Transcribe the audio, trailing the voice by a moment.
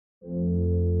Hello,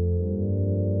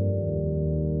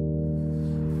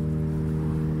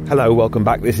 welcome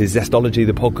back. This is Zestology,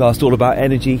 the podcast all about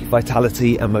energy,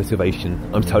 vitality and motivation.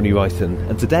 I'm Tony Wrighton,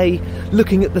 and today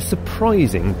looking at the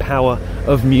surprising power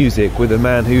of music with a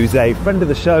man who's a friend of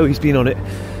the show. He's been on it,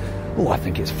 I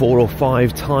think it's 4 or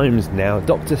 5 times now.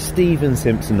 Dr.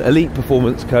 Simpson, elite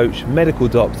performance coach, medical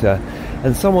doctor,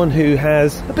 and someone who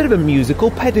has a bit of a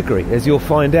musical pedigree, as you'll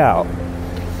find out.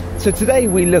 So today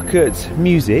we look at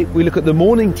music, we look at the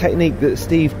morning technique that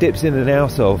Steve dips in and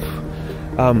out of,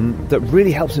 that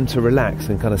really helps him to relax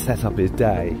and kind of set up his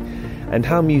day, and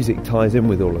how music ties in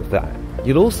with all of that.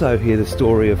 You'll also hear the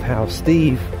story of how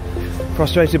Steve,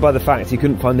 frustrated by the fact he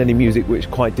couldn't find any music which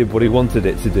quite did what he wanted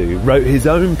it to do, wrote his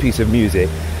own piece of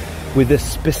music with a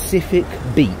specific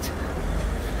beat,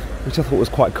 which I thought was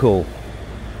quite cool.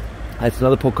 It's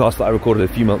another podcast that I recorded a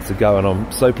few months ago, and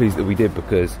I'm so pleased that we did,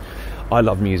 because I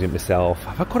love music myself.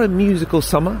 I've got a musical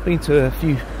summer, been to a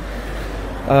few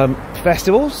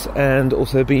festivals, and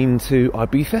also been to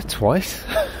Ibiza twice,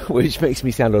 which makes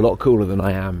me sound a lot cooler than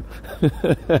I am.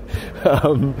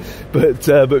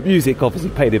 But music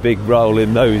obviously played a big role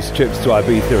in those trips to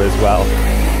Ibiza as well.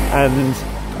 And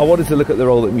I wanted to look at the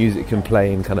role that music can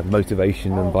play in kind of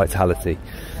motivation and vitality.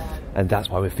 And that's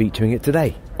why we're featuring it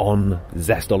today on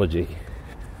Zestology.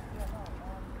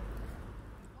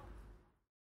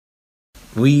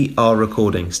 We are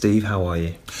recording. Steve, how are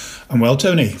you? I'm well,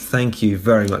 Tony. Thank you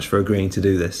very much for agreeing to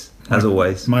do this, as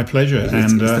always. My pleasure.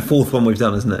 It's the 4th one we've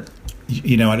done, isn't it?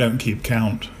 You know, I don't keep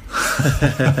count.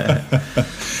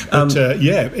 But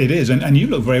yeah, it is. And you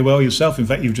look very well yourself. In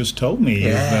fact, you've just told me.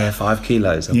 Yeah, 5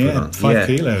 kilos I've put on. 5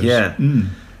 kilos. Yeah.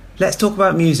 Let's talk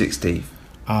about music, Steve.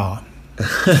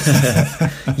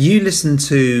 You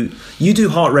do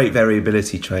heart rate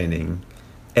variability training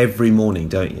every morning,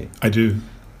 don't you? I do.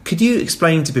 Could you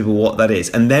explain to people what that is?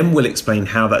 And then we'll explain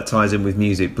how that ties in with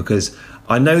music, because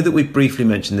I know that we've briefly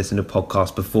mentioned this in a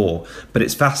podcast before, but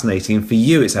it's fascinating. And for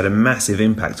you, it's had a massive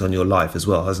impact on your life as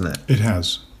well, hasn't it? It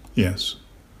has, yes.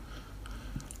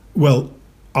 Well,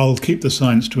 I'll keep the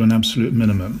science to an absolute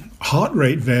minimum. Heart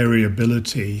rate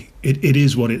variability, it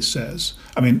is what it says.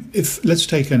 I mean, let's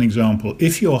take an example.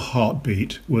 If your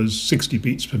heartbeat was 60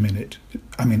 beats per minute,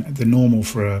 I mean, the normal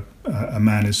for a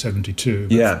man is 72,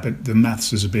 but the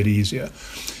maths is a bit easier.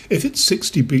 If it's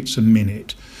 60 beats a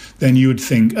minute, then you would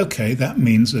think, okay, that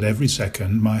means that every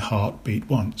second my heart beat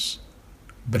once.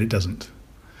 But it doesn't.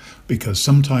 Because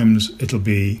sometimes it'll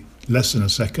be less than a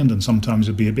second, and sometimes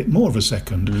it'll be a bit more of a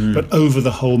second. But over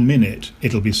the whole minute,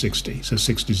 it'll be 60. So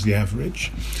 60 is the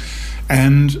average.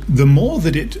 And the more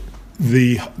that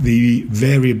the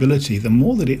variability, the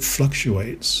more that it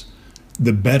fluctuates,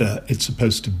 the better it's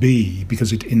supposed to be,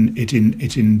 because it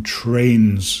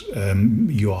entrains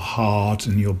your heart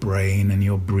and your brain and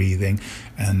your breathing,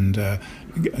 and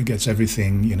gets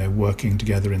everything working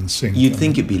together in sync. You'd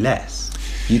think it'd be less.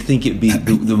 You'd think it'd be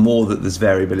the more that there's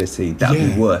variability,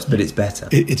 that'd be worse, but it's better.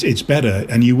 It's better,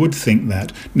 and you would think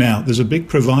that. Now, there's a big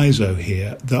proviso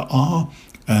here. There are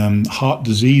heart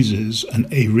diseases and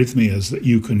arrhythmias that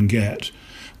you can get,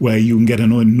 where you can get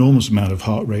an enormous amount of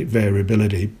heart rate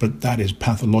variability, but that is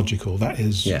pathological. That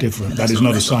is different. That is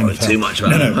not a sign of health. Too much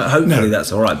about it. Hopefully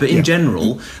that's all right. But in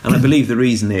general, and I believe the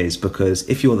reason is because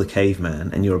if you're the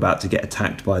caveman and you're about to get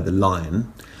attacked by the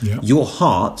lion, your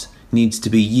heart needs to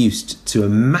be used to a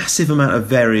massive amount of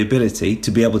variability to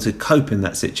be able to cope in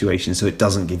that situation, so it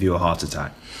doesn't give you a heart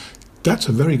attack. That's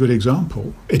a very good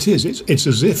example. It is. It's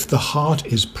as if the heart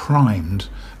is primed.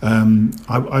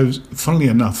 I was, funnily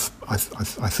enough, I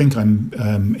think I'm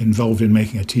involved in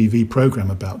making a TV program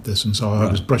about this, and so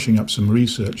I was brushing up some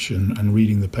research and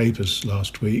reading the papers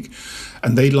last week,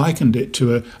 and they likened it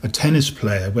to a tennis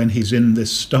player when he's in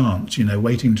this stance,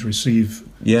 waiting to receive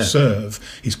serve.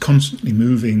 He's constantly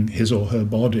moving his or her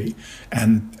body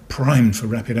and primed for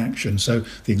rapid action. So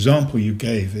the example you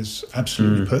gave is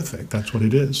absolutely perfect. That's what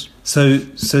it is. So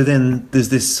then there's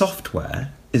this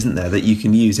software, isn't there, that you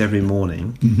can use every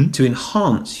morning to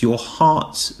enhance your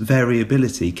heart's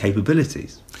variability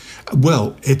capabilities?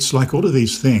 Well, it's like all of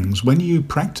these things. When you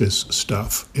practice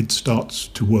stuff, it starts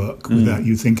to work without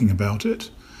you thinking about it.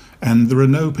 And there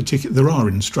are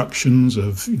instructions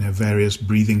of various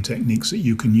breathing techniques that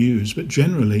you can use, but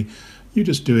generally you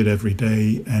just do it every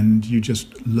day, and you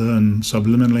just learn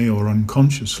subliminally or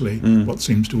unconsciously what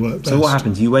seems to work best. So what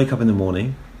happens? You wake up in the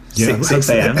morning. 6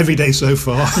 a.m. Every day so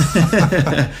far.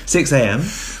 6 a.m.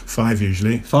 5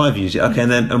 usually. 5 usually. Okay,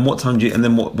 and what time do you? And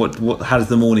then what? How does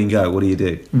the morning go? What do you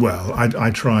do? Well,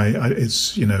 I try.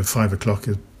 It's 5 o'clock.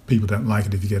 People don't like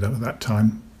it if you get up at that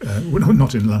time. Well,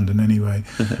 not in London anyway.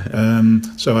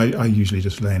 So I usually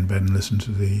just lay in bed and listen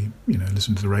to the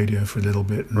radio for a little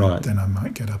bit, and then I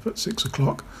might get up at 6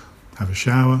 o'clock, have a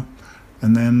shower,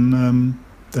 and then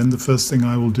the first thing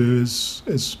I will do is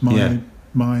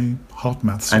my heart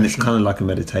math session. And it's kind of like a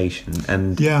meditation,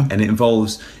 and it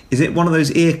involves. Is it one of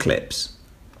those ear clips?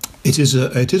 It is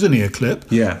an ear clip.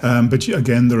 Yeah. But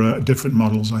again, there are different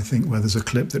models, I think, where there's a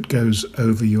clip that goes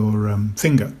over your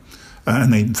finger,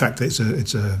 and in fact, it's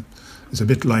a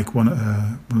bit like one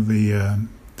of the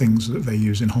things that they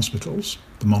use in hospitals,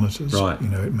 the monitors. Right.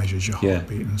 It measures your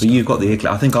heartbeat. And but stuff. you've got the ear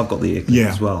clip. I think I've got the ear clip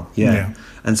as well. Yeah.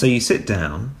 And so you sit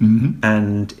down,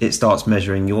 and it starts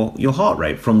measuring your heart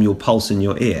rate from your pulse in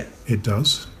your ear. It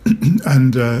does,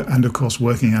 and of course,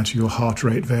 working out your heart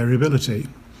rate variability.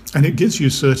 And it gives you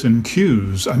certain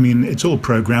cues. I mean, it's all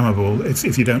programmable.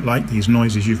 If you don't like these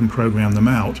noises, you can program them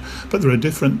out. But there are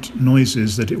different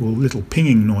noises little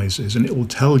pinging noises, and it will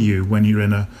tell you when you're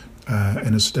in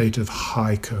a state of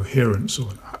high coherence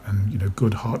and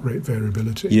good heart rate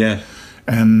variability. Yeah.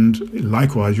 And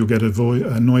likewise, you'll get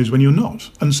a noise when you're not.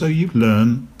 And so you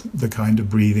learn the kind of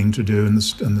breathing to do and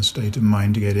the state of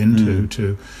mind to get into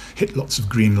to hit lots of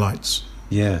green lights.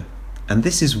 Yeah. And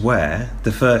this is where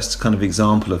the first kind of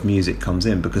example of music comes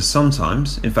in, because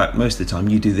sometimes, in fact, most of the time,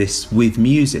 you do this with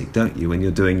music, don't you, when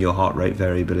you're doing your heart rate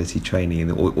variability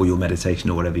training or your meditation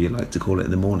or whatever you like to call it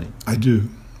in the morning? I do.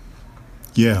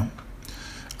 Yeah,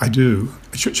 I do.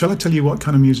 Shall I tell you what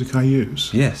kind of music I use?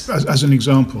 Yes. As an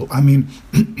example, I mean,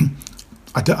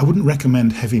 I wouldn't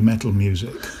recommend heavy metal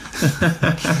music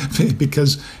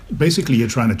because basically you're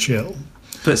trying to chill.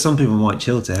 But some people might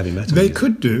chill to heavy metal music.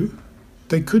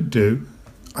 They could do,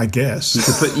 I guess.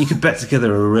 You could put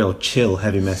together a real chill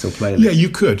heavy metal playlist. Yeah, you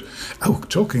could. Oh,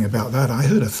 talking about that, I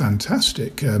heard a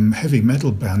fantastic heavy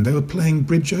metal band. They were playing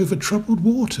Bridge Over Troubled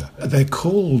Water. They're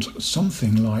called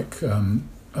something like, I'm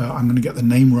going to get the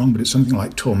name wrong, but it's something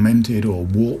like Tormented or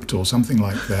Warped or something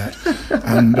like that.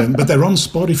 And but they're on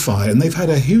Spotify, and they've had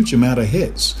a huge amount of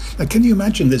hits. Now, can you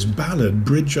imagine this ballad,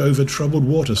 Bridge Over Troubled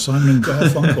Water, Simon and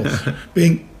Garfunkel,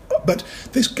 being... But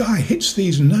this guy hits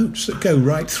these notes that go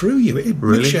right through you. It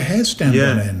makes your hair stand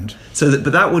on end.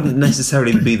 But that wouldn't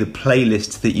necessarily be the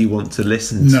playlist that you want to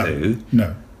listen to.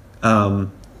 No.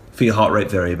 For your heart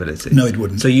rate variability. No, it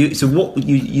wouldn't. So what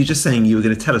you're just saying you were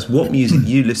going to tell us what music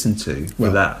you listen to for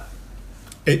that.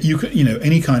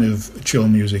 Any kind of chill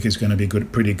music is going to be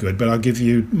pretty good. But I'll give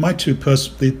you my two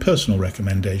personal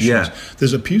recommendations. Yeah.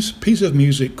 There's a piece of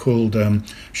music called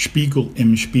Spiegel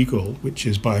im Spiegel, which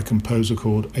is by a composer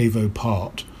called Evo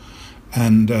Part,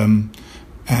 and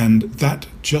that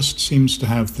just seems to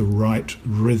have the right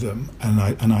rhythm. And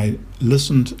I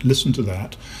listened to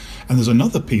that. And there's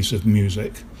another piece of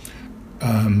music,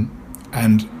 and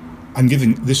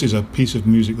this is a piece of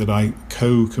music that I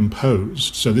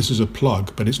co-composed, so this is a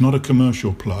plug, but it's not a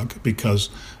commercial plug because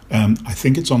I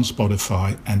think it's on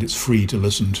Spotify and it's free to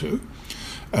listen to.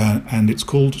 And it's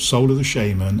called Soul of the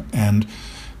Shaman, and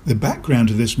the background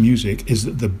of this music is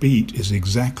that the beat is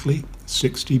exactly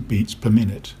 60 beats per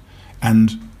minute.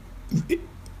 And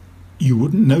you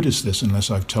wouldn't notice this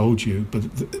unless I've told you, but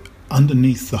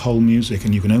underneath the whole music,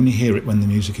 and you can only hear it when the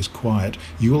music is quiet,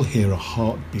 you will hear a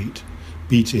heartbeat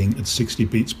beating at 60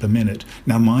 beats per minute.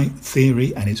 Now, my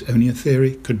theory, and it's only a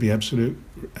theory, could be absolute,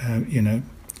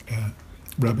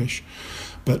 rubbish,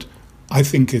 but I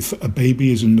think if a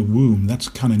baby is in the womb, that's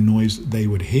the kind of noise that they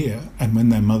would hear, and when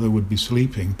their mother would be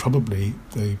sleeping, probably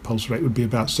the pulse rate would be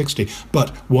about 60. But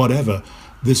whatever,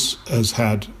 this has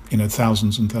had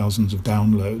thousands and thousands of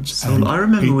downloads. So I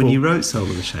remember when you wrote Soul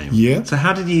of the Shaman. Yeah. So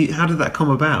how did that come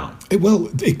about?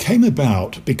 It came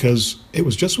about because it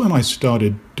was just when I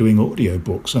started doing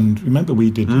audiobooks, and remember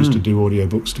we used to do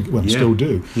audiobooks still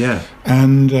do. Yeah.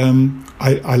 And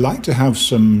I like to have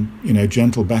some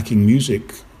gentle backing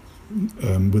music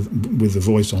with the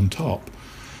voice on top.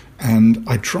 And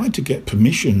I tried to get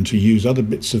permission to use other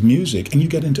bits of music, and you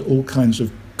get into all kinds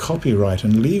of copyright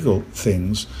and legal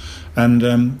things. And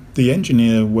the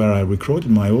engineer where I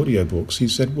recorded my audiobooks, he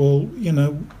said, well,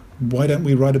 why don't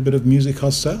we write a bit of music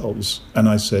ourselves? And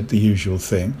I said the usual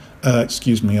thing,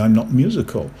 excuse me, I'm not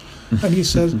musical. And he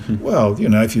said, well,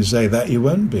 if you say that, you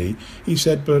won't be. He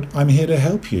said, but I'm here to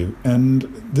help you. And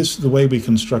the way we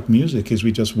construct music is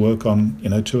we just work on,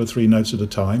 2 or 3 notes at a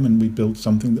time, and we build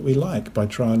something that we like by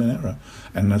trial and error.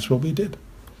 And that's what we did.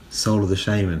 Soul of the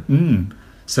Shaman.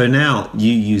 So now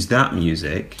you use that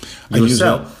music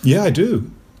yourself. Yeah, I do.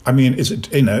 I mean,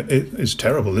 it's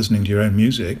terrible listening to your own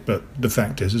music, but the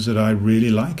fact is that I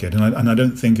really like it, and I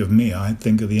don't think of me. I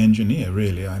think of the engineer.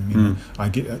 Really, I mean, I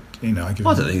give. I don't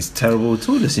think it's terrible at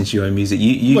all listening to your own music.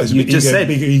 You it's just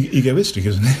said egoistic,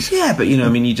 isn't it? Yeah, but I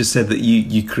mean, you just said that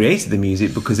you created the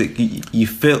music because you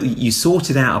felt you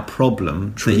sorted out a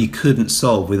problem that you couldn't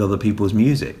solve with other people's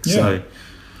music. Yeah. So.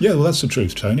 Yeah, well, that's the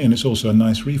truth, Tony, and it's also a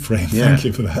nice reframe. Yeah. Thank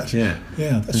you for that. Yeah,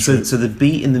 that's true. So the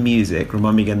beat in the music,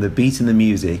 remind me again, the beat in the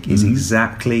music is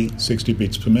exactly 60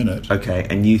 beats per minute. Okay,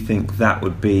 and you think that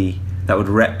would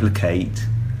replicate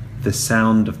the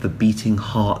sound of the beating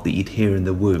heart that you'd hear in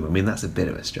the womb? I mean, that's a bit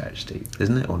of a stretch, Steve,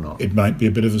 isn't it, or not? It might be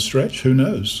a bit of a stretch. Who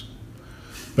knows?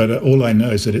 But all I know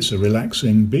is that it's a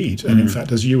relaxing beat. And in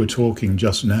fact, as you were talking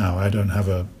just now, I don't have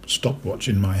a stopwatch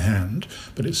in my hand,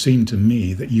 but it seemed to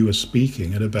me that you were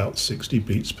speaking at about 60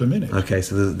 beats per minute. Okay,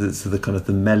 so the kind of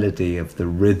the melody of the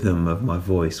rhythm of my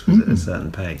voice was at a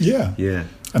certain pace. Yeah.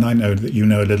 And I know that you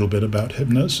know a little bit about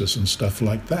hypnosis and stuff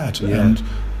like that. Yeah. And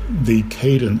the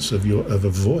cadence of a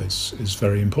voice is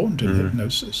very important in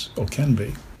hypnosis, or can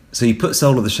be. So you put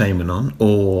Soul of the Shaman on,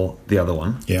 or the other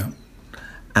one. Yeah.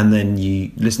 And then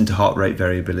you listen to heart rate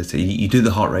variability. You do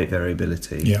the heart rate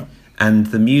variability. Yeah. And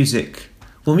the music,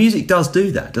 well, music does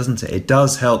do that, doesn't it? It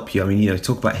does help you. I mean,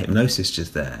 talk about hypnosis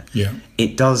just there. Yeah.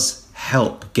 It does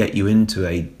help get you into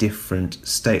a different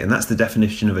state. And that's the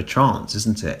definition of a trance,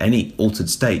 isn't it? Any altered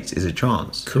state is a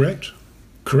trance. Correct.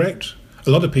 A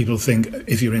lot of people think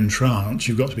if you're in trance,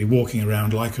 you've got to be walking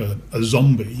around like a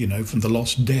zombie, from the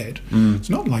Lost Dead. It's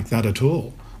not like that at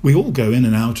all. We all go in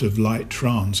and out of light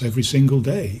trance every single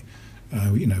day.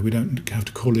 We don't have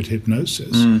to call it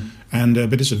hypnosis.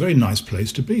 But it's a very nice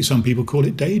place to be. Some people call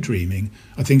it daydreaming.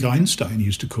 I think Einstein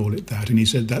used to call it that, and he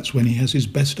said that's when he has his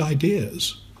best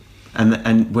ideas.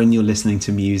 And when you're listening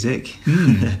to music,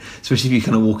 especially if you're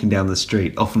kind of walking down the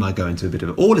street, often I go into a bit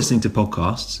of or listening to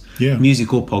podcasts,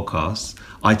 music or podcasts,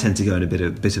 I tend to go in a bit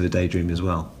of a daydream as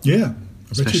well. Yeah,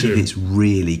 especially if it's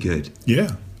really good.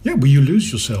 Yeah. Yeah, well, you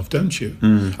lose yourself, don't you?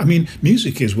 I mean,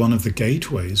 music is one of the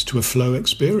gateways to a flow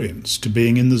experience, to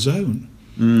being in the zone.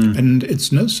 And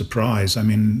it's no surprise. I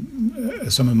mean,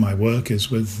 some of my work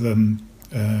is with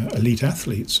elite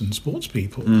athletes and sports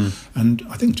people, and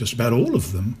I think just about all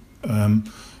of them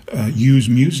use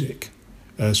music,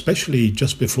 especially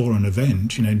just before an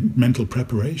event, mental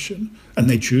preparation, and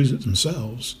they choose it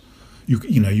themselves.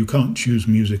 You can't choose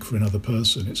music for another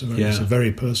person. It's a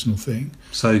very personal thing.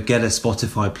 So get a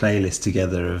Spotify playlist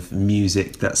together of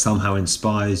music that somehow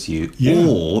inspires you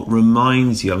or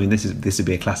reminds you. I mean, this would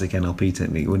be a classic NLP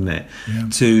technique, wouldn't it? Yeah.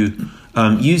 To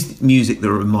use music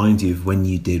that reminds you of when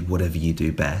you did whatever you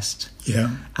do best.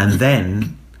 Yeah. And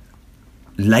then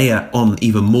layer on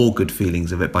even more good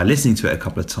feelings of it by listening to it a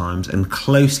couple of times and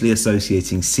closely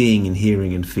associating seeing and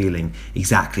hearing and feeling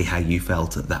exactly how you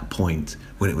felt at that point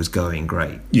when it was going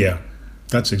great. Yeah,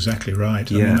 that's exactly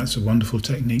right. I mean, that's a wonderful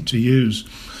technique to use.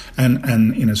 And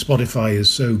Spotify is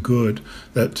so good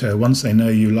that once they know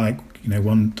you like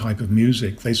one type of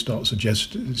music, they start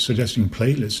suggesting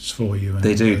playlists for you. And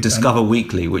they do. Discover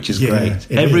Weekly, which is great.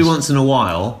 Every once in a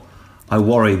while, I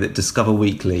worry that Discover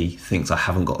Weekly thinks I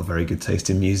haven't got a very good taste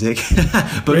in music.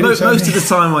 But really, most of the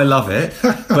time I love it.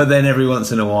 But then every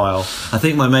once in a while, I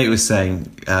think my mate was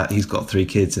saying, he's got 3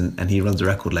 kids and he runs a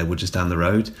record label just down the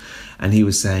road. And he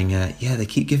was saying, they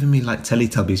keep giving me like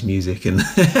Teletubbies music and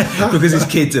because his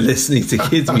kids are listening to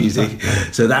kids' music.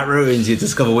 So that ruins your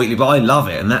Discover Weekly. But I love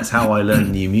it, and that's how I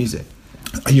learn new music.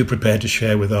 Are you prepared to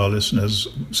share with our listeners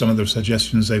some of the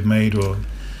suggestions they've made, or...?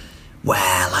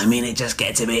 Well, I mean, it just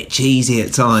gets a bit cheesy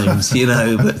at times,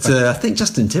 but I think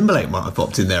Justin Timberlake might have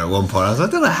popped in there at one point. I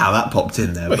don't know how that popped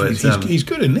in there. But he's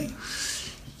good, isn't he?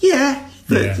 Yeah,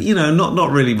 but, not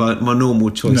really my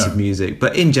normal choice of music.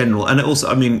 But in general, and also,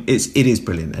 I mean, it is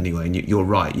brilliant anyway, and you're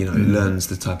right, it learns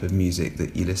the type of music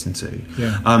that you listen to.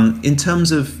 Yeah. In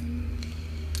terms of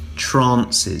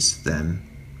trances then,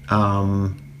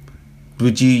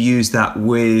 would you use that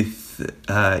with...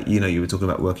 you were talking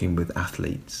about working with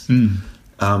athletes.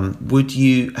 Have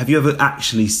you ever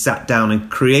actually sat down and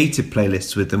created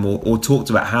playlists with them or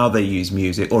talked about how they use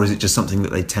music, or is it just something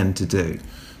that they tend to do?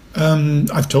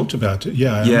 I've talked about it,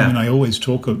 I mean, I always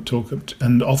talk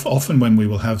and often when we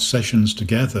will have sessions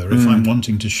together, if I'm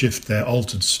wanting to shift their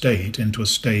altered state into a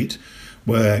state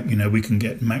where, we can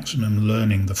get maximum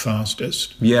learning the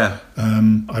fastest,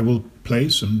 I will play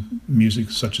some music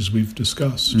such as we've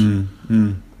discussed.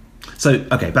 So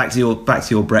back to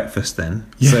your breakfast then.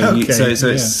 Yeah, So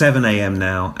it's 7 a.m.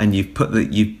 now, and you've put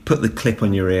the clip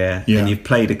on your ear, and you've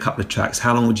played a couple of tracks.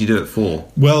 How long would you do it for?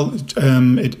 Well,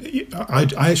 I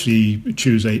actually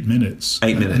choose 8 minutes.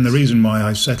 8 minutes. And the reason why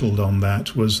I settled on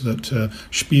that was that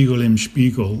Spiegel im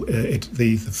Spiegel,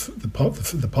 the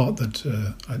part that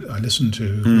I listened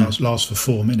to lasts for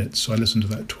 4 minutes. So I listened to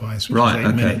that twice, which is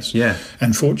 8 minutes. Yeah.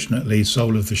 And fortunately,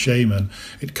 Soul of the Shaman,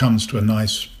 it comes to a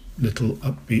nice little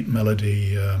upbeat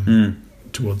melody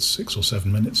towards 6 or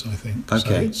 7 minutes, I think. Okay.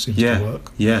 So it seems to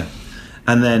work. Yeah.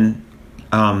 And then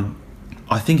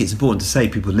I think it's important to say,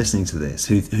 people listening to this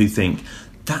who think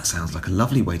that sounds like a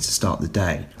lovely way to start the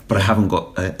day, but I haven't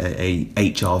got a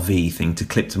HRV thing to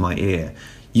clip to my ear.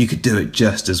 You could do it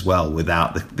just as well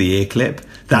without the ear clip.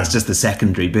 That's just the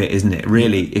secondary bit, isn't it?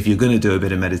 Really, if you're going to do a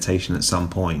bit of meditation at some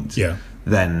point,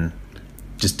 then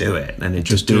just do it, and then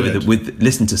just do it with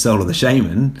listen to Soul of the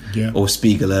Shaman, or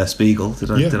Spiegel Spiegel. Did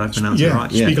I pronounce it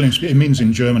right? Spiegel. It means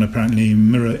in German apparently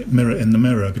mirror in the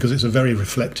mirror, because it's a very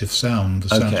reflective sound. The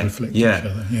sounds reflect each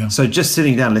other. Yeah. So just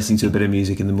sitting down listening to a bit of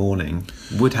music in the morning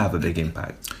would have a big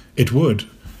impact. It would,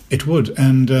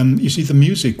 and you see, the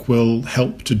music will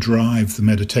help to drive the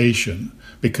meditation,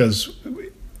 because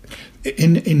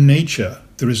in nature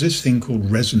there is this thing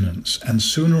called resonance, and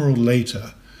sooner or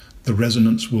later the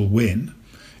resonance will win.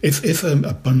 If a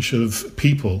bunch of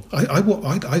people,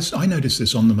 I noticed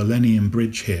this on the Millennium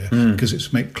Bridge here, because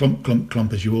it's make clump, clump,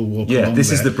 clump as you all walk along. Yeah,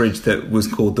 this is the bridge that was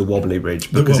called the Wobbly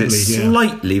Bridge, because it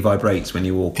slightly vibrates when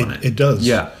you walk on it. It does.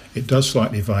 Yeah. It does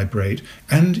slightly vibrate.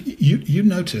 And you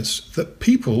notice that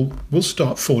people will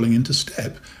start falling into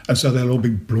step, and so they'll all be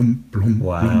blum, blum,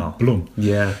 blum, blum.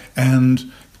 Yeah.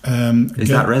 And is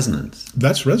that resonance?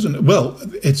 That's resonance. Well,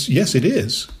 yes, it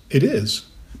is. It is.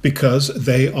 Because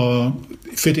they are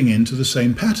fitting into the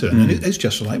same pattern. And it's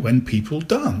just like when people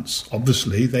dance.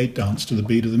 Obviously, they dance to the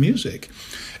beat of the music.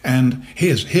 And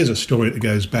here's a story that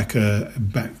goes back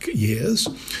years.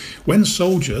 When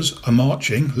soldiers are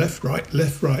marching, left,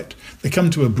 right, they come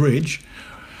to a bridge.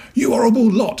 You horrible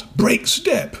lot, break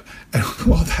step. And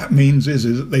what that means is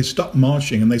that they stop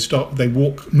marching and they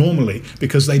walk normally,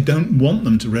 because they don't want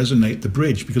them to resonate the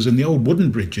bridge, because in the old wooden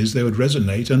bridges they would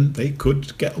resonate and they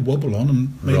could get a wobble on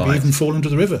and maybe even fall into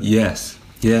the river. Yes.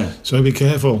 Yeah. So be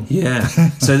careful. Yeah.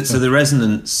 So the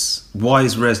resonance, why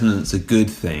is resonance a good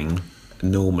thing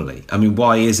normally? I mean,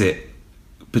 why is it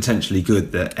potentially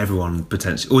good that everyone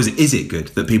potentially, or is it good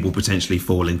that people potentially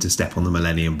fall into step on the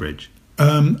Millennium Bridge?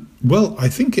 Well, I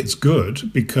think it's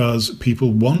good because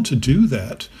people want to do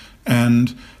that.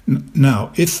 And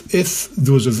now, if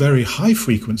there was a very high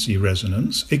frequency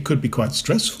resonance, it could be quite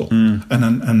stressful.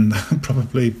 And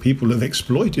probably people have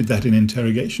exploited that in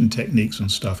interrogation techniques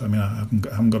and stuff. I mean, I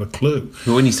haven't got a clue.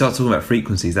 But when you start talking about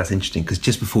frequencies, that's interesting, because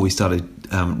just before we started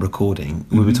recording,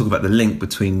 we were talking about the link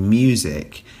between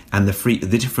music and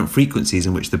the different frequencies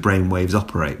in which the brain waves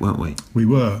operate, weren't we? We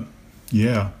were,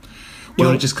 yeah. Do you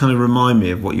want to just kind of remind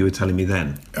me of what you were telling me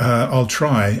then? I'll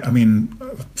try. I mean,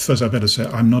 first I better say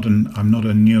I'm not a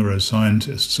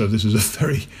neuroscientist, so this is a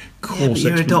very coarse.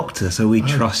 You're a doctor, so we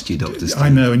trust you, Dr. Steve. I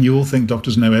know, and you all think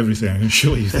doctors know everything. I'm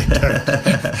sure you think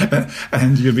don't.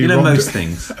 And you'll be wrong. Most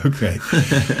things. Okay.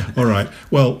 All right.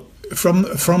 Well, from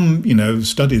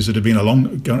studies that have been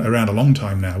around a long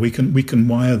time now, we can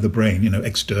wire the brain,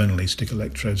 externally, stick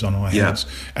electrodes on our heads,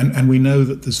 and we know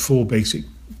that there's 4 basic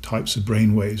types of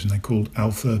brain waves, and they're called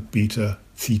alpha, beta,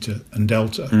 theta, and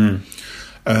delta.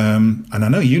 And I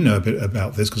know you know a bit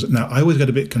about this, because now I always get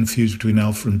a bit confused between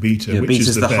alpha and beta. Which beta's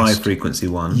is the best. High frequency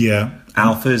one. Yeah.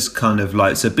 Alpha's kind of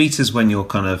like, so beta's when you're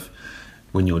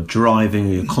driving,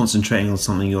 or you're concentrating on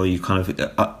something, or you kind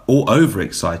of all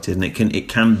overexcited, and it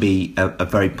can be a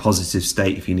very positive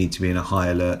state if you need to be in a high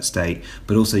alert state,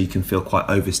 but also you can feel quite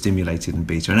overstimulated in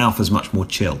beta. And alpha's much more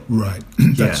chill. Right.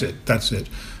 That's it.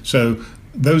 So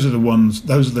those are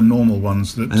the normal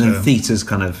ones that. And then theta's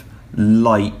kind of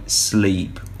light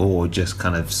sleep, or just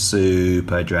kind of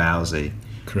super drowsy.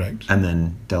 Correct. And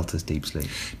then delta's deep sleep.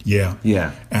 Yeah.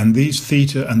 Yeah. And these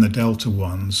theta and the delta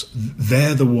ones,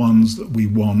 they're the ones that we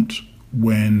want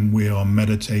when we are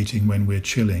meditating, when we're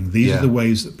chilling. These are the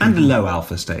ways that people... And low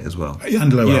alpha state as well.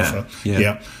 And low alpha.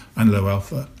 Yeah. And low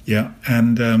alpha. Yeah.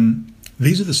 And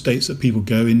these are the states that people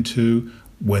go into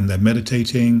when they're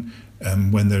meditating,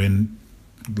 when they're in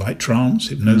light trance,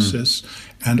 hypnosis,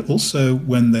 and also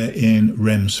when they're in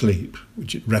REM sleep,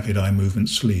 which is rapid eye movement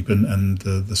sleep. And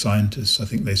the scientists, I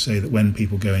think they say that when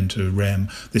people go into REM,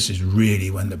 this is really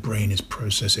when the brain is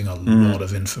processing a lot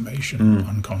of information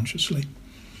unconsciously.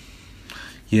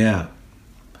 Yeah.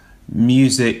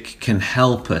 Music can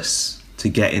help us to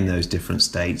get in those different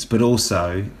states, but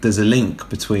also there's a link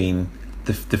between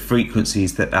the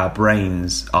frequencies that our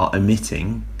brains are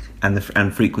emitting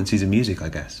and frequencies of music, I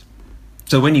guess.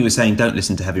 So when you were saying don't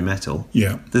listen to heavy metal,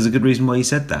 there's a good reason why you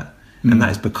said that. And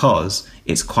that is because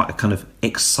it's quite a kind of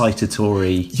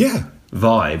excitatory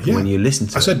vibe when you listen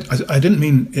to it. I didn't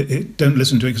mean don't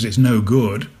listen to it because it's no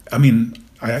good. I mean,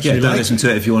 I actually don't listen to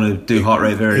it if you want to do heart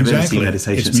rate variability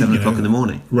meditation at 7 o'clock in the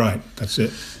morning. Right, that's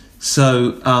it.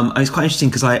 So it's quite interesting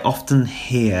because I often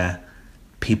hear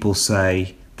people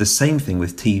say the same thing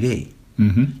with TV.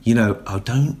 You know,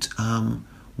 don't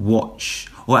watch,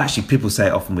 or actually people say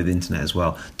it often with internet as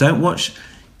well, don't watch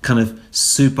kind of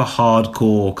super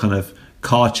hardcore kind of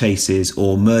car chases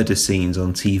or murder scenes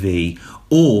on TV,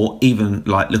 or even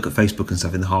like look at Facebook and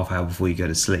stuff in the half hour before you go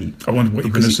to sleep. I wonder what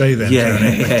you're going to say then.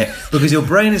 Yeah. Because your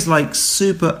brain is like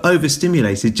super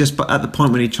overstimulated just at the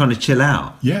point when you're trying to chill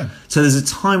out. Yeah. So there's a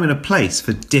time and a place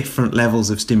for different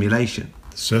levels of stimulation.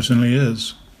 Certainly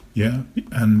is. Yeah,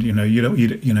 and you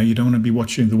don't want to be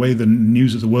watching the way the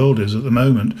news of the world is at the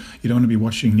moment. You don't want to be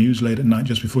watching news late at night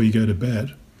just before you go to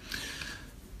bed.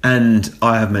 And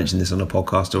I have mentioned this on a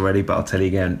podcast already, but I'll tell you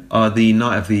again. The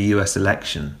night of the US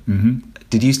election,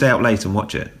 did you stay up late and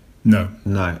watch it? No,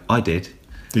 I did.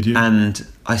 Did you? And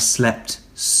I slept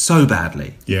so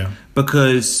badly. Yeah,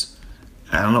 because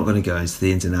and I'm not going to go into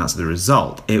the ins and outs of the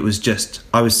result. It was just,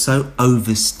 I was so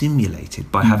overstimulated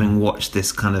by having watched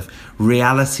this kind of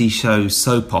reality show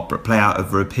soap opera play out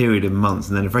over a period of months,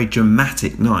 and then a very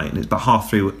dramatic night. And it's about half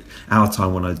through our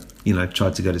time when I,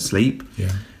 tried to go to sleep.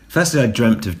 Yeah. Firstly, I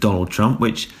dreamt of Donald Trump,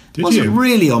 which wasn't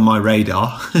really on my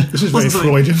radar. This is very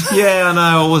Freudian. Yeah, I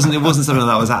know. It wasn't something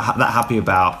that I was that happy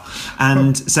about.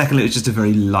 And secondly, it was just a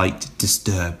very light,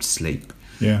 disturbed sleep.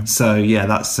 Yeah. So yeah,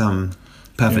 that's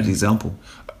perfect example.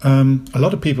 A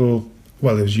lot of people,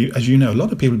 well, as you know, a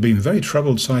lot of people have been very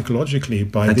troubled psychologically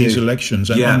by these elections,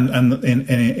 and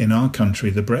in our country,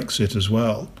 the Brexit as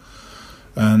well.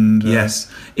 And yes,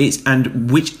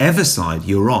 and whichever side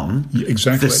you're on,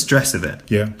 exactly, the stress of it.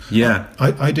 Yeah.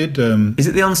 I did. Is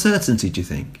it the uncertainty? Do you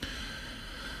think?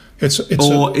 Is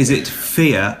it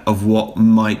fear of what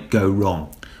might go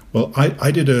wrong? Well,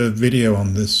 I did a video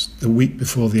on this the week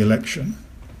before the election,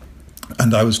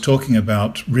 and I was talking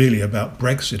about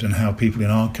Brexit and how people in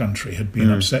our country had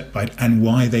been upset by it and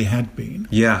why they had been.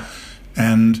 Yeah,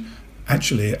 and.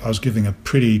 Actually, I was giving a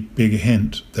pretty big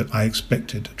hint that I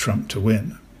expected Trump to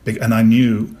win, and I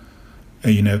knew,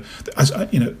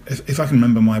 if I can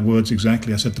remember my words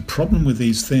exactly, I said the problem with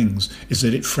these things is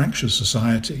that it fractures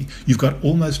society. You've got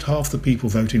almost half the people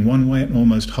voting one way and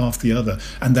almost half the other,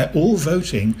 and they're all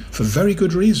voting for very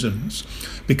good reasons,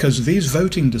 because these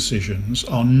voting decisions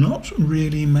are not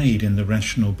really made in the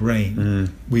rational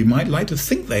brain. We might like to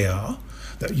think they are.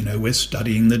 That we're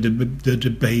studying the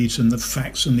debate and the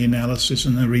facts and the analysis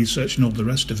and the research and all the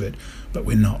rest of it, but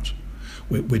we're not.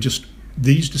 We're just,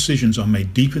 these decisions are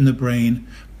made deep in the brain,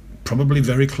 probably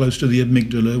very close to the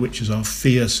amygdala, which is our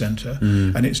fear center,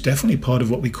 and it's definitely part of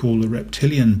what we call the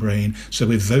reptilian brain. So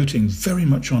we're voting very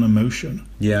much on emotion.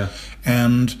 Yeah,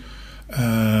 and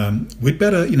we'd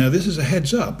better, this is a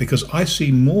heads up, because I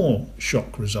see more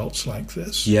shock results like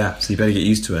this. Yeah, so you better get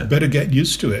used to it. Better get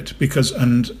used to it, because,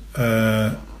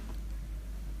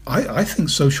 I think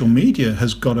social media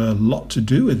has got a lot to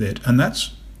do with it, and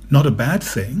that's not a bad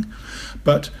thing.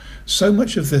 But so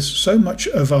much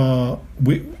of our,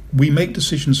 we make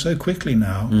decisions so quickly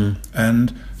now,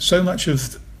 and so much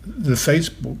of the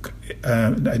Facebook,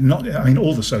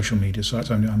 all the social media sites.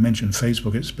 I mentioned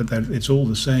Facebook, but it's all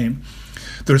the same.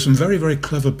 There are some very, very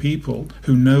clever people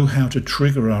who know how to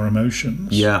trigger our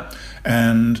emotions. Yeah,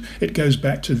 and it goes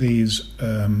back to these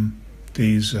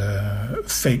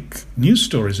fake news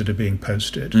stories that are being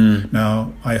posted.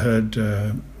 Now, I heard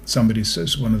somebody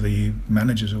says, one of the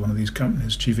managers of one of these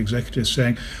companies, chief executives,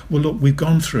 saying, well, look, we've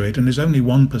gone through it, and there's only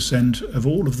 1% of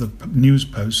all of the news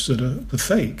posts that are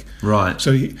fake. Right.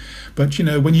 So, but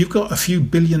when you've got a few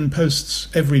billion posts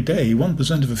every day,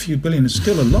 1% of a few billion is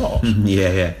still a lot.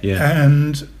 Yeah.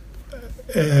 And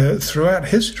throughout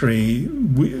history,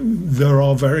 there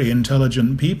are very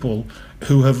intelligent people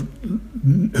who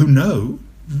know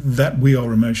that we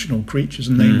are emotional creatures,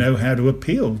 and they know how to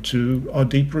appeal to our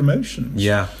deeper emotions.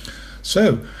 Yeah.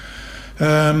 So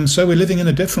we're living in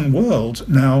a different world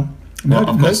now. Well,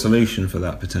 I've got a solution for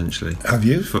that, potentially. Have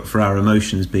you? For our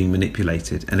emotions being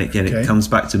manipulated. And again, it comes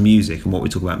back to music and what we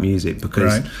talk about music,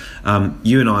 because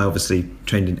you and I obviously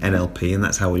trained in NLP, and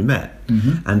that's how we met.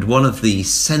 And one of the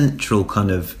central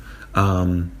kind of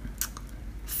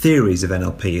theories of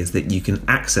NLP is that you can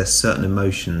access certain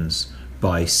emotions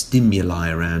by stimuli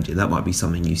around you. That might be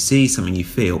something you see, something you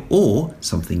feel, or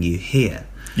something you hear.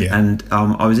 Yeah. And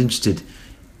I was interested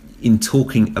in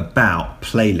talking about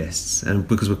playlists, and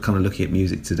because we're kind of looking at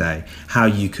music today, how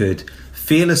you could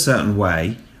feel a certain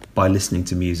way by listening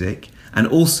to music, and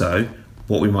also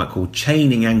what we might call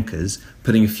chaining anchors,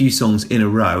 putting a few songs in a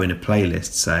row in a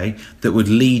playlist, say, that would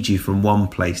lead you from one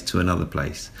place to another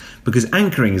place. Because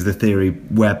anchoring is the theory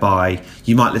whereby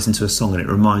you might listen to a song and it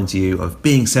reminds you of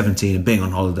being 17 and being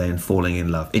on holiday and falling in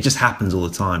love. It just happens all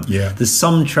the time. Yeah. There's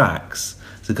some tracks.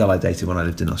 There's a girl I dated when I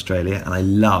lived in Australia, and I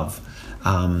love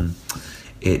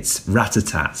it's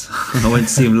Rat-a-tat. I went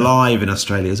to see him live in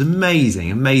Australia. It was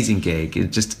amazing gig. It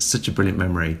was just such a brilliant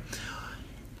memory.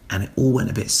 And it all went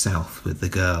a bit south with the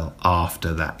girl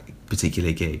after that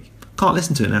particular gig. Can't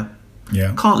listen to it now.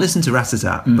 Yeah. Can't listen to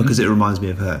Rat-a-tat because it reminds me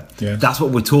of her. Yes. That's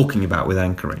what we're talking about with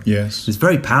anchoring. Yes. It's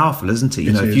very powerful, isn't it?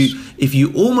 You know, is. if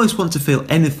you almost want to feel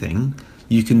anything,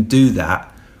 you can do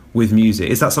that with music.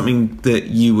 Is that something that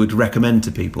you would recommend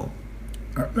to people?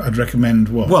 I'd recommend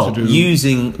what? Well, to do?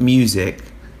 using music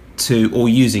or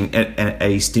using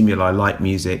a stimuli like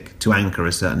music to anchor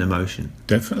a certain emotion.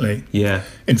 Definitely. Yeah.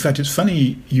 In fact, it's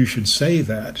funny you should say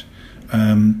that.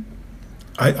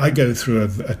 I go through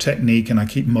a technique and I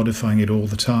keep modifying it all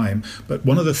the time. But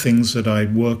one of the things that I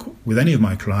work with any of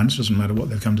my clients, doesn't matter what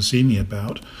they've come to see me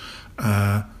about,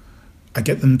 I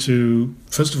get them to,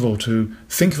 first of all, to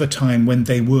think of a time when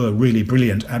they were really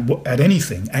brilliant at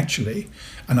anything, actually.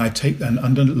 And I take them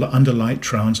under light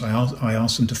trance. I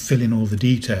ask them to fill in all the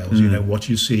details. You know, what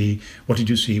you see, what did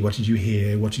you see, what did you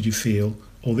hear, what did you feel,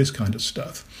 all this kind of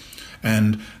stuff.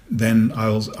 And then I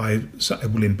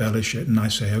will embellish it, and I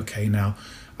say, okay, now,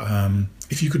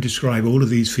 if you could describe all of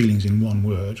these feelings in one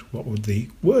word, what would the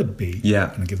word be?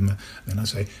 Yeah. And I give them then I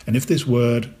say, and if this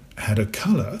word had a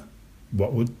colour,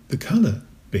 what would the colour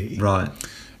be? Right.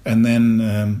 And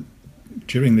then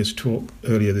during this talk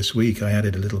earlier this week, I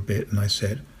added a little bit, and I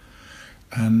said,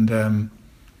 and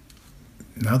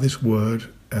now this word,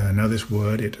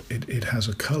 it has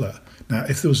a colour. Now,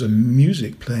 if there was a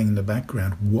music playing in the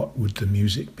background, what would the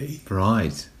music be?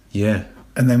 Right. Yeah.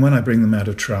 And then when I bring them out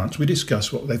of trance, we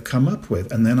discuss what they've come up with.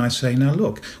 And then I say, now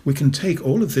look, we can take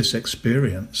all of this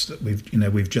experience that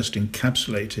we've just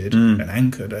encapsulated and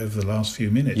anchored over the last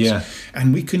few minutes,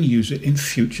 and we can use it in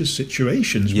future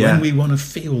situations when we want to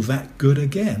feel that good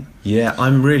again. Yeah,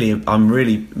 I'm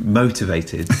really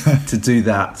motivated to do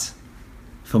that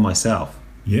for myself.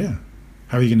 Yeah.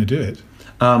 How are you going to do it?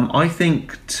 I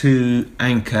think to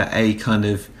anchor a kind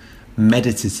of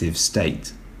meditative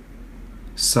state.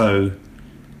 So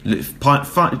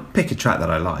pick a track that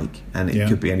I like, and it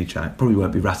could be any track. Probably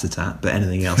won't be Rat-a-tat, but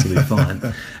anything else will be fine.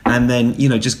 And then,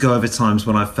 just go over times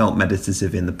when I've felt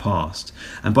meditative in the past.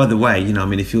 And by the way,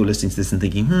 if you're listening to this and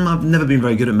thinking, I've never been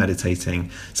very good at meditating,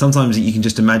 sometimes you can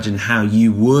just imagine how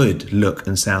you would look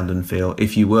and sound and feel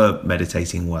if you were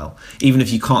meditating well, even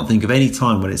if you can't think of any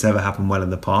time when it's ever happened well in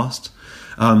the past.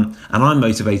 And I'm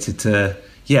motivated to,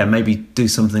 maybe do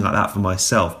something like that for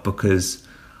myself, because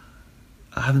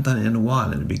I haven't done it in a while,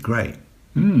 and it'd be great.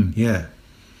 Yeah.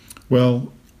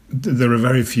 Well, there are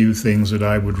very few things that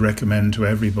I would recommend to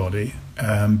everybody,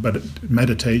 but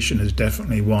meditation is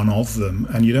definitely one of them.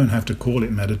 And you don't have to call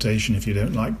it meditation if you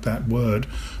don't like that word,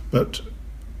 but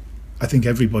I think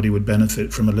everybody would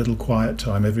benefit from a little quiet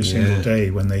time every single day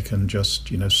when they can just,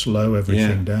 slow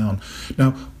everything down.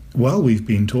 Now, while we've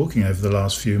been talking over the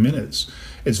last few minutes,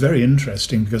 it's very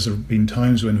interesting because there have been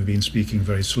times when we've been speaking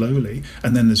very slowly,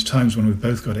 and then there's times when we've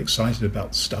both got excited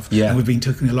about stuff, and we've been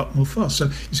talking a lot more fast. So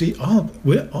you see, our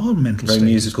mental very state,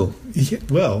 musical.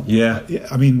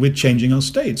 I mean, we're changing our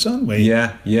states, aren't we?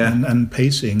 And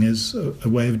pacing is a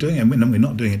way of doing it. We're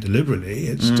not doing it deliberately.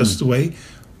 It's just the way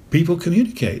people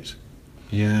communicate.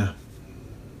 Yeah.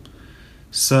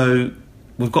 So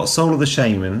we've got Soul of the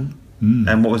Shaman,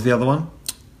 and what was the other one?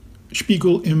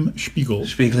 Spiegel im Spiegel.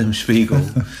 Spiegel im Spiegel.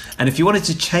 And if you wanted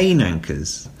to chain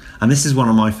anchors, and this is one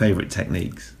of my favourite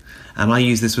techniques, and I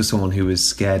use this with someone who was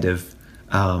scared of,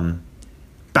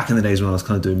 back in the days when I was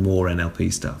kind of doing more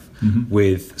NLP stuff,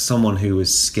 with someone who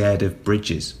was scared of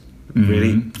bridges.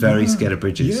 Really, very scared of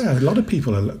bridges. Yeah, a lot of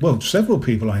people are, several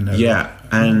people I know. Yeah,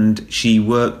 and she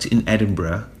worked in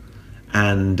Edinburgh,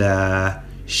 and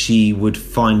she would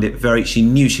find it she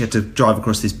knew she had to drive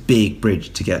across this big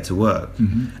bridge to get to work.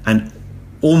 And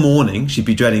all morning she'd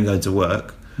be dreading going to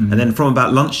work. And then from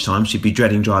about lunchtime, she'd be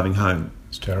dreading driving home.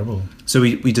 It's terrible. So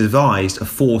we devised a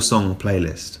 4-song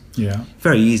playlist. Yeah.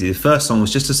 Very easy. The first song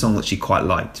was just a song that she quite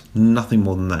liked. Nothing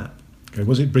more than that. Okay.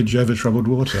 Was it Bridge Over Troubled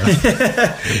Water?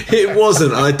 It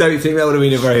wasn't. I don't think that would have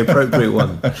been a very appropriate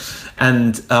one.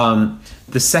 And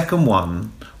The second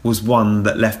one was one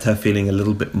that left her feeling a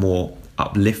little bit more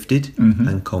uplifted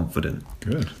and confident.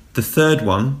 Good. The third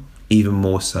one, even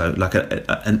more so, like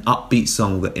an upbeat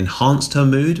song that enhanced her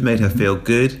mood, made her feel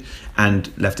good, and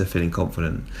left her feeling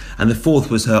confident. And the fourth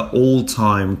was her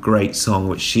all-time great song,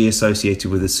 which she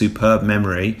associated with a superb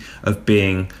memory of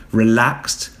being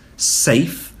relaxed,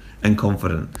 safe, and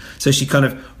confident. So she kind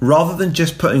of, rather than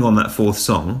just putting on that fourth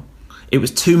song, it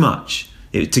was too much.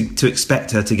 To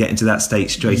expect her to get into that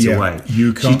state straight away.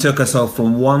 She took herself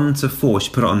from 1 to 4. She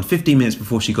put it on 15 minutes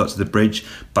before she got to the bridge.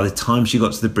 By the time she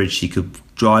got to the bridge, she could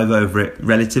drive over it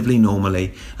relatively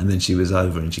normally, and then she was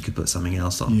over and she could put something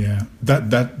else on. Yeah,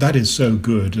 that is so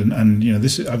good. And you know,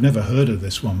 I've never heard of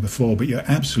this one before, but you're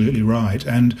absolutely right.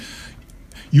 And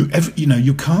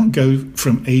you can't go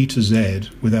from A to Z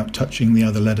without touching the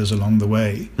other letters along the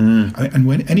way. And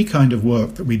when any kind of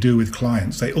work that we do with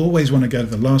clients, they always want to go to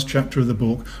the last chapter of the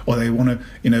book, or they want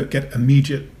to, get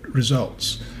immediate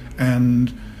results.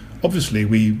 And obviously,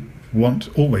 we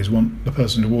always want the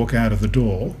person to walk out of the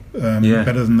door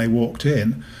better than they walked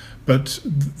in. But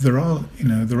there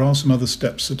are some other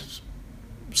steps that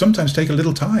sometimes take a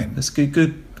little time. That's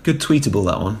good tweetable,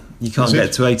 that one. You can't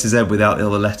get to A to Z without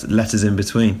all the letters in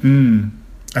between.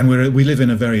 And we live in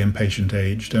a very impatient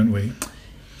age, don't we?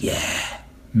 Yeah.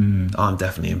 I'm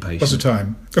definitely impatient. What's the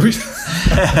time?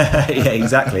 Yeah,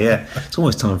 exactly, yeah. It's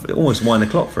almost 1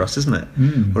 o'clock for us, isn't it?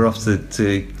 We're off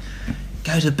to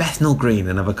go to Bethnal Green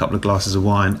and have a couple of glasses of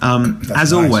wine. As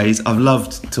nice. Always, I've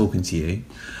loved talking to you.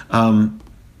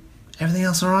 Everything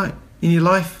else all right in your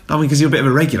life? I mean, because you're a bit of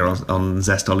a regular on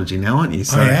Zestology now, aren't you?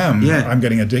 So, I am. Yeah. I'm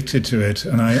getting addicted to it,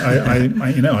 and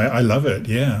I love it.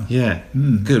 Yeah. Yeah.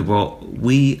 Good. Well,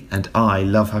 I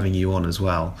love having you on as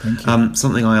well. Thank you.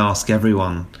 Something I ask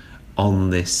everyone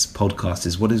on this podcast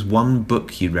is, what is one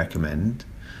book you'd recommend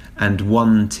and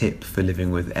one tip for living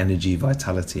with energy,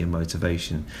 vitality and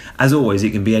motivation? As always,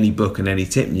 it can be any book and any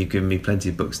tip, and you've given me plenty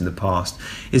of books in the past.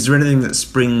 Is there anything that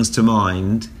springs to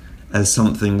mind as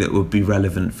something that would be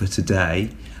relevant for today,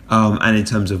 and in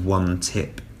terms of one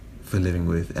tip for living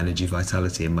with energy,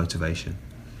 vitality and motivation?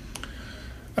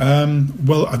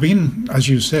 Well, as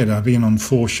you said, I've been on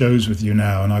 4 shows with you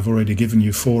now, and I've already given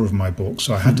you 4 of my books,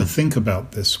 so I had to think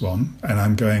about this one, and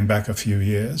I'm going back a few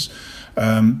years.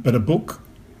 But a book,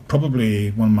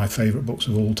 probably one of my favourite books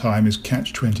of all time, is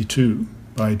Catch-22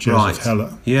 by Joseph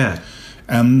Heller. Yeah.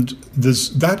 And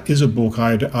that is a book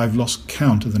I've lost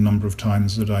count of the number of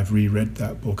times that I've reread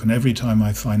that book, and every time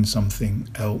I find something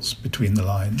else between the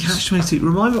lines. Catch-22.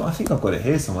 Remind me. I think I've got it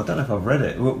here somewhere. I don't know if I've read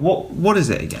it. What is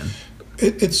it again?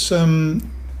 It's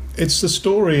the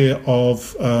story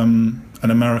of an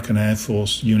American Air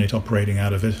Force unit operating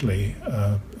out of Italy.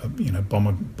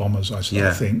 Bombers,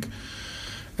 I think.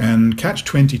 And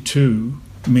Catch-22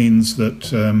 means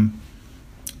that.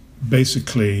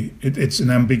 Basically, it's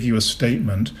an ambiguous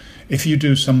statement. If you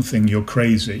do something, you're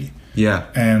crazy. Yeah.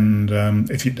 And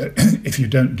if you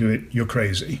don't do it, you're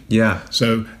crazy. Yeah.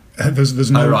 So there's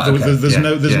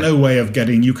no way of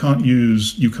getting. You can't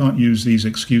use these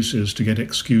excuses to get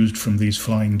excused from these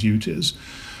flying duties.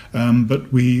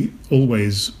 But we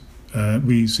always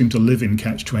we seem to live in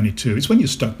Catch-22. It's when you're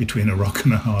stuck between a rock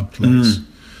and a hard place.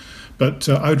 But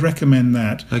I would recommend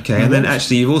that. Okay, and then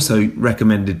actually you've also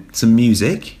recommended some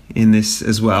music in this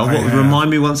as well.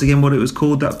 Remind me once again what it was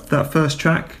called, that first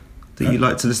track that you'd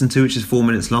like to listen to, which is 4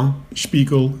 minutes long?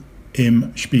 Spiegel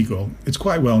im Spiegel. It's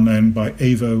quite well known by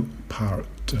Evo Part.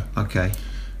 Okay,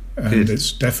 and good.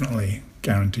 It's definitely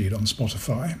guaranteed on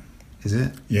Spotify. Is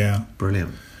it? Yeah.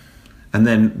 Brilliant. And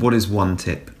then what is one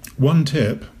tip? One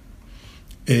tip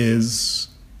is,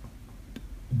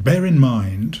 bear in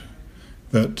mind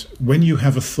that when you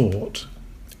have a thought,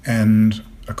 and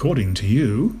according to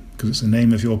you, because it's the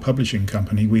name of your publishing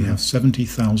company, we have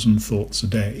 70,000 thoughts a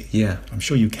day. Yeah. I'm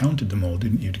sure you counted them all,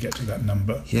 didn't you, to get to that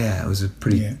number? Yeah, it was a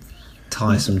pretty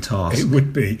tiresome task. It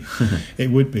would be.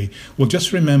 It would be. Well,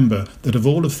 just remember that of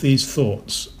all of these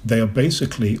thoughts, they are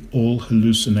basically all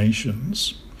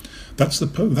hallucinations. That's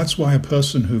why a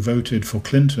person who voted for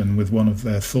Clinton with one of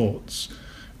their thoughts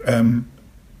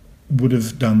would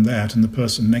have done that, and the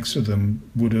person next to them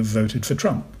would have voted for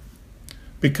Trump,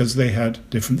 because they had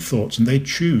different thoughts, and they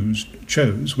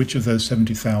chose which of those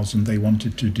 70,000 they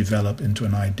wanted to develop into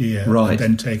an idea, and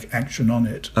then take action on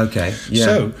it. Okay, yeah.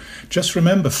 So just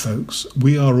remember, folks,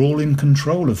 we are all in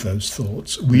control of those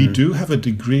thoughts. We do have a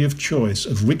degree of choice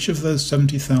of which of those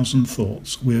 70,000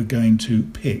 thoughts we're going to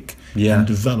pick and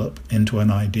develop into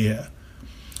an idea.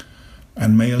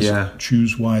 And may us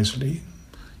choose wisely.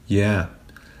 Yeah.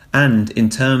 And in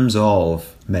terms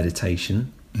of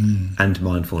meditation and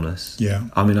mindfulness. Yeah.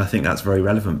 I mean, I think that's very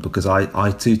relevant because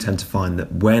I too tend to find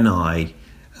that when I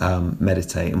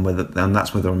meditate, and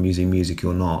that's whether I'm using music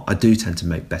or not, I do tend to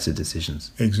make better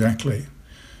decisions. Exactly.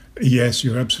 Yes,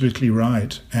 you're absolutely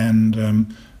right.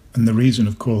 And the reason,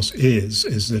 of course,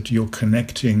 is that you're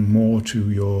connecting more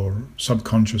to your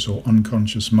subconscious or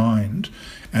unconscious mind.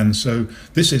 And so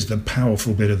this is the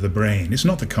powerful bit of the brain. It's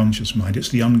not the conscious mind, it's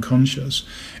the unconscious.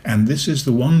 And this is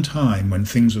the one time when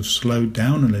things have slowed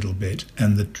down a little bit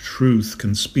and the truth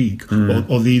can speak,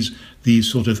 or these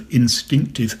sort of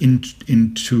instinctive,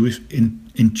 intuitive,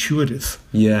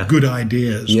 good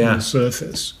ideas will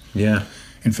surface. Yeah.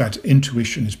 In fact,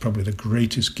 intuition is probably the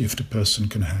greatest gift a person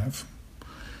can have.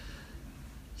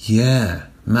 Yeah,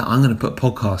 Matt, I'm going to put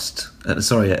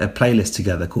a playlist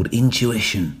together called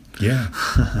Intuition. Yeah,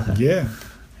 yeah.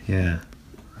 Yeah.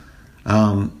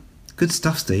 Good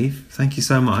stuff, Steve. Thank you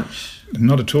so much.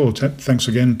 Not at all. Thanks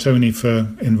again, Tony, for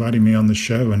inviting me on the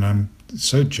show, and I'm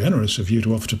so generous of you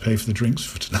to offer to pay for the drinks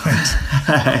for tonight.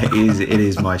 It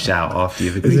is my shout after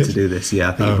you've agreed to do this. Yeah,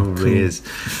 I think it probably is.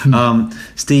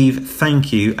 Steve,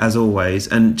 thank you, as always.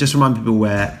 And just remind people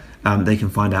where they can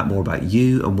find out more about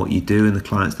you and what you do and the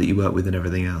clients that you work with and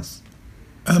everything else.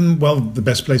 Well, the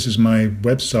best place is my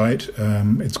website.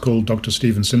 It's called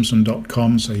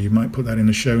drstephensimpson.com, so you might put that in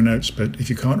the show notes. But if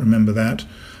you can't remember that,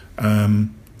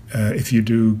 if you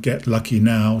do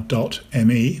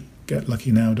getluckynow.me,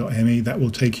 that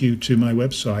will take you to my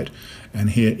website.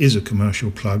 And here is a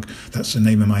commercial plug. That's the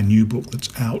name of my new book that's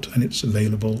out, and it's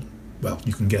available, well,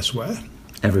 you can guess where.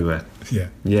 Everywhere.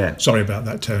 Yeah. Sorry about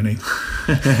that, Tony.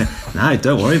 No,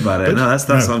 don't worry about it.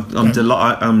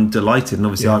 I'm delighted, and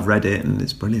obviously Yeah. I've read it, and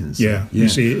it's brilliant. So, Yeah. You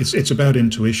see, it's about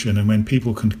intuition, and when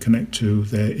people can connect to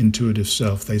their intuitive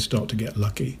self, they start to get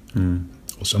lucky.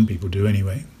 Or some people do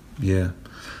anyway. Yeah.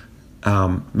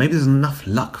 Maybe there's enough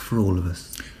luck for all of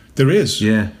us. There is.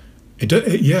 Yeah.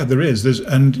 There is.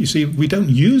 And you see, we don't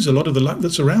use a lot of the luck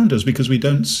that's around us because we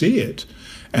don't see it.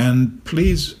 And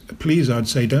please, I'd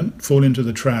say, don't fall into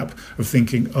the trap of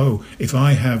thinking, oh, if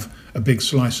I have a big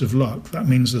slice of luck, that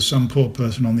means there's some poor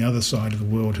person on the other side of the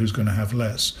world who's going to have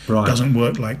less. Right. It doesn't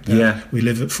work like that.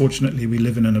 Yeah. Fortunately, we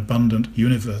live in an abundant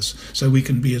universe, so we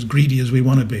can be as greedy as we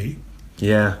want to be.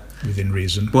 Yeah. Within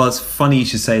reason. Well, it's funny you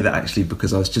should say that, actually,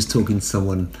 because I was just talking to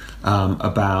someone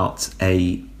about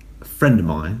a friend of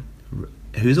mine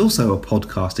who's also a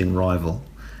podcasting rival,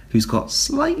 who's got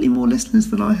slightly more listeners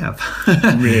than I have.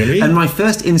 Really? And my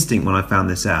first instinct when I found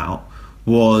this out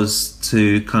was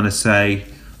to kind of say,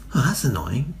 oh, that's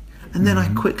annoying. And then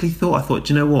I quickly thought,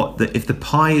 do you know what? That if the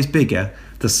pie is bigger,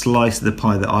 the slice of the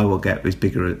pie that I will get is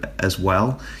bigger as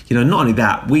well. You know, not only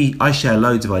that, I share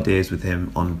loads of ideas with him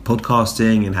on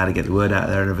podcasting and how to get the word out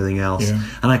there and everything else. Yeah.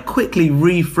 And I quickly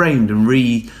reframed and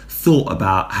rethought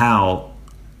about how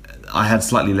I had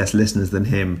slightly less listeners than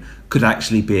him could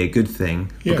actually be a good thing,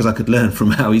 because I could learn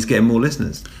from how he's getting more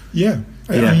listeners. Yeah.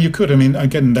 I mean, you could. I mean,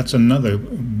 again, that's another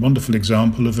wonderful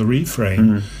example of a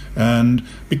reframe. And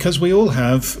because we all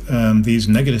have these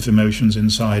negative emotions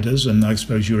inside us, and I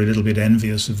suppose you're a little bit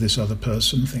envious of this other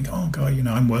person, think, oh, God,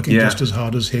 I'm working just as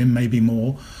hard as him, maybe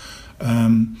more.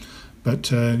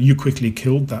 But you quickly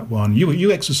killed that one.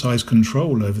 You exercised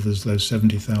control over those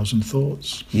 70,000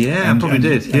 thoughts. Yeah, I probably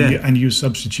did. And you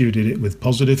substituted it with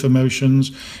positive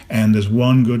emotions. And there's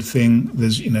one good thing.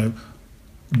 There's,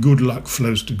 good luck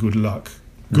flows to good luck.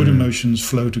 Good emotions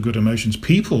flow to good emotions.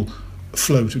 People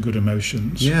flow to good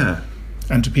emotions. Yeah.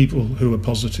 And to people who are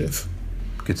positive.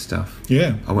 Good stuff.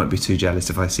 Yeah. I won't be too jealous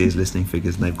if I see his listening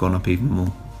figures and they've gone up even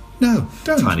more. No,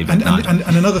 don't. Tiny bit.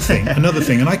 And another thing, and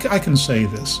I can say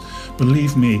this,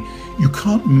 believe me, you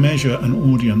can't measure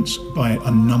an audience by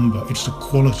a number. It's the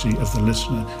quality of the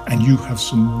listener, and you have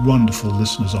some wonderful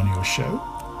listeners on your show.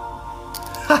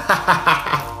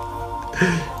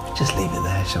 Just leave it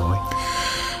there, shall we?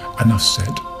 Enough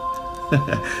said.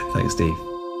 Thanks, Steve.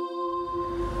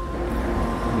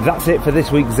 That's it for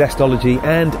this week's Zestology,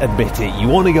 and admit it, you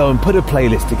want to go and put a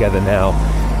playlist together now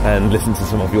and listen to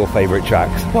some of your favourite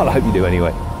tracks. Well, I hope you do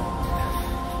anyway.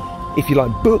 If you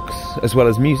like books as well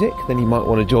as music, then you might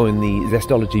want to join the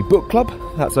Zestology Book Club.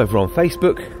 That's over on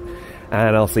Facebook,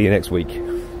 and I'll see you next week.